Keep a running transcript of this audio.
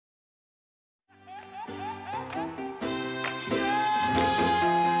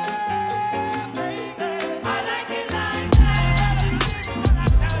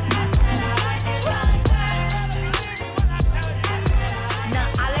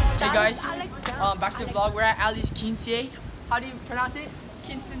guys, back to the vlog. We're at Allie's quince. How do you pronounce it?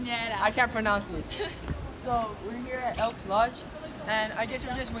 Quinceañera. I can't pronounce it. So we're here at Elks Lodge, and I guess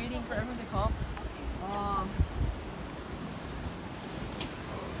we're just waiting for everyone to come.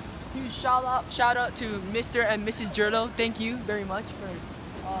 Huge shout out to Mr. and Mrs. Jurlo. Thank you very much for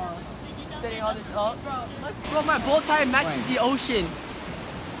setting all this up. Bro, my bow tie matches the ocean.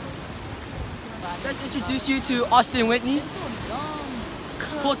 Let's introduce you to Austin Whitney.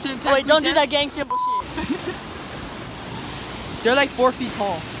 Colton, wait, don't do that gangster bullshit. They're like 4 feet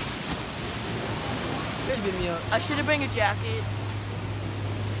tall. Keep me up. I should have bring a jacket.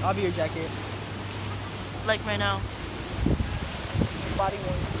 I'll be your jacket. Like right now. Body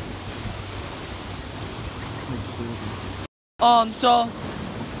warm. So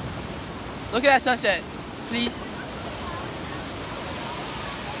look at that sunset, please.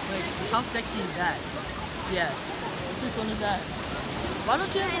 Like, how sexy is that? Yeah. Which one is that? Why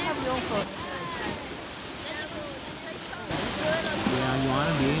don't you have your own phone? Yeah, you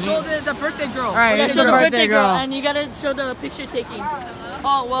wanna be in it? Show the birthday girl. All right, show the birthday girl, and you gotta show the picture taking.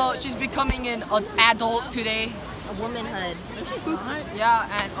 Oh well, she's becoming an adult today. A womanhood. She's not. Yeah,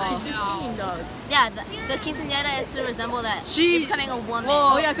 and She's 15, dog. Yeah, the quinceañera is to resemble that. She's becoming a woman.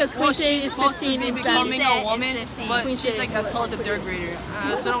 Oh yeah, because well, quince she's is supposed 15 to be in becoming Spanish. a woman, Is 15. but Quince she's like as tall as a 3rd grader.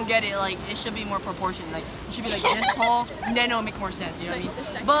 So don't get it. Like it should be more proportion. Like it should be like this tall, and then it'll make more sense. You know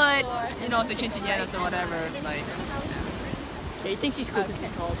what I mean? But you know, it's a quinceañera, so whatever. Like. Okay, he thinks she's cool because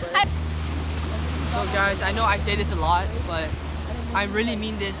she's tall, but. So guys, I know I say this a lot, but I really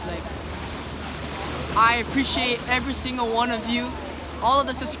mean this. Like, I appreciate every single one of you, all of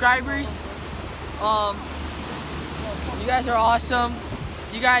the subscribers. You guys are awesome.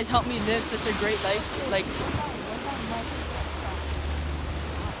 You guys help me live such a great life. Like,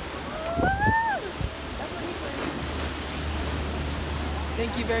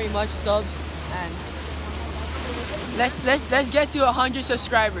 thank you very much, subs, and let's get to 100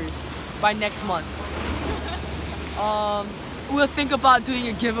 subscribers by next month. We'll think about doing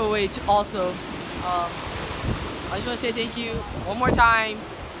a giveaway also. I just want to say thank you one more time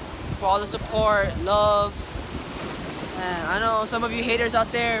for all the support, love. And I know some of you haters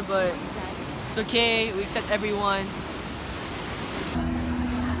out there, but it's okay. We accept everyone.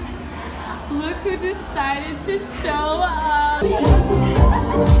 Look who decided to show up.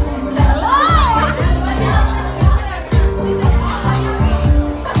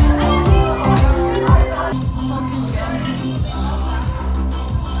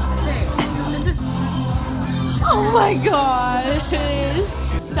 Oh my god!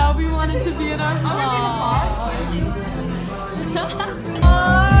 Shelby wanted to be in our vlog.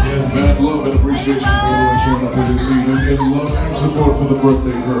 And mad love and appreciation for everyone showing up here this evening. And love and support for the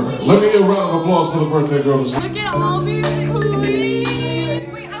birthday girl. Let me get a round of applause for the birthday girl this evening. Look at all these queens!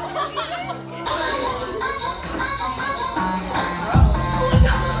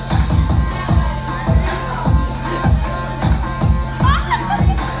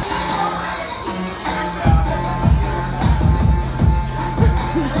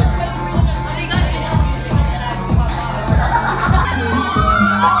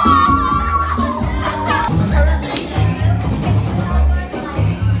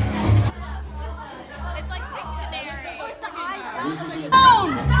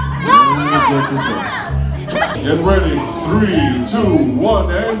 Get ready. 3, 2,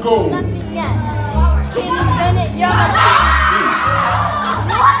 1, and go.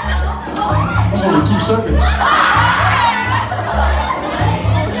 It's only 2 seconds.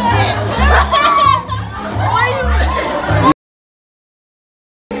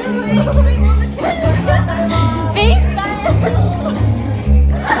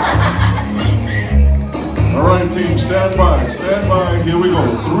 All right, team, stand by. Stand by. Here we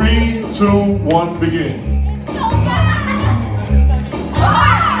go. 3, 2, 1, begin.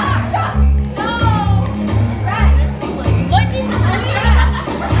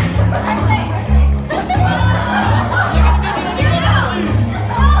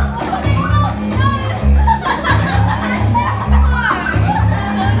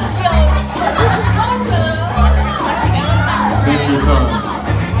 Take your time.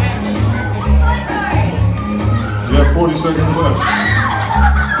 You have 40 seconds left.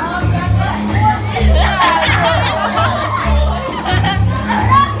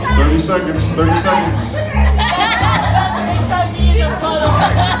 30 seconds, 30 seconds.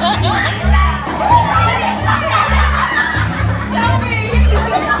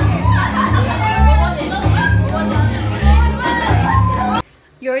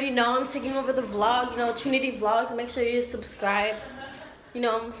 You already know I'm taking over the vlog, you know, Trinity Vlogs. Make sure you subscribe, you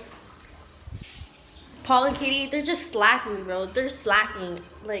know. Paul and Katie, they're just slacking, bro. They're slacking.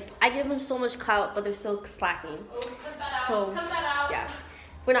 Like, I give them so much clout, but they're still slacking. So, yeah.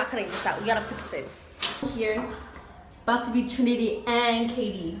 We're not cutting this out. We gotta put this in. Here, it's about to be Trinity and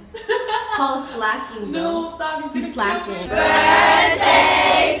Katie. Paul's slacking, bro. No, stop. He's slacking.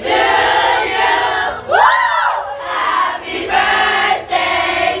 Birthday to you. Woo! Happy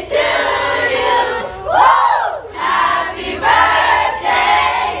birthday to you. Woo! Happy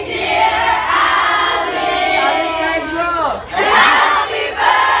birthday, dear Allie. Happy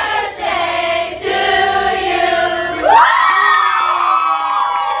birthday to you. Woo!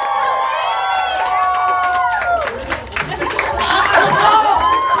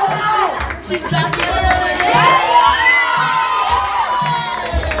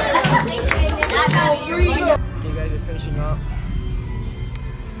 You guys are finishing up.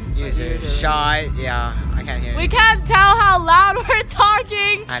 Use a shot. Yeah, I can't hear We you. can't tell how loud we're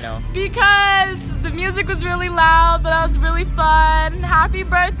talking I know. because the music was really loud, but that was really fun. Happy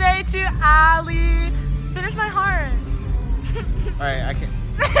birthday to Allie. Finish my heart. Alright, I can.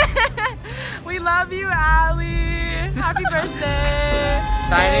 We love you, Allie. Happy birthday.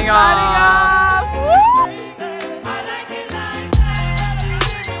 Signing Signing off. off. Woo!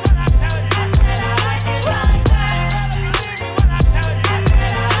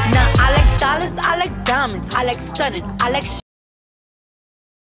 Now I like dollars, I like diamonds, I like stunning, I like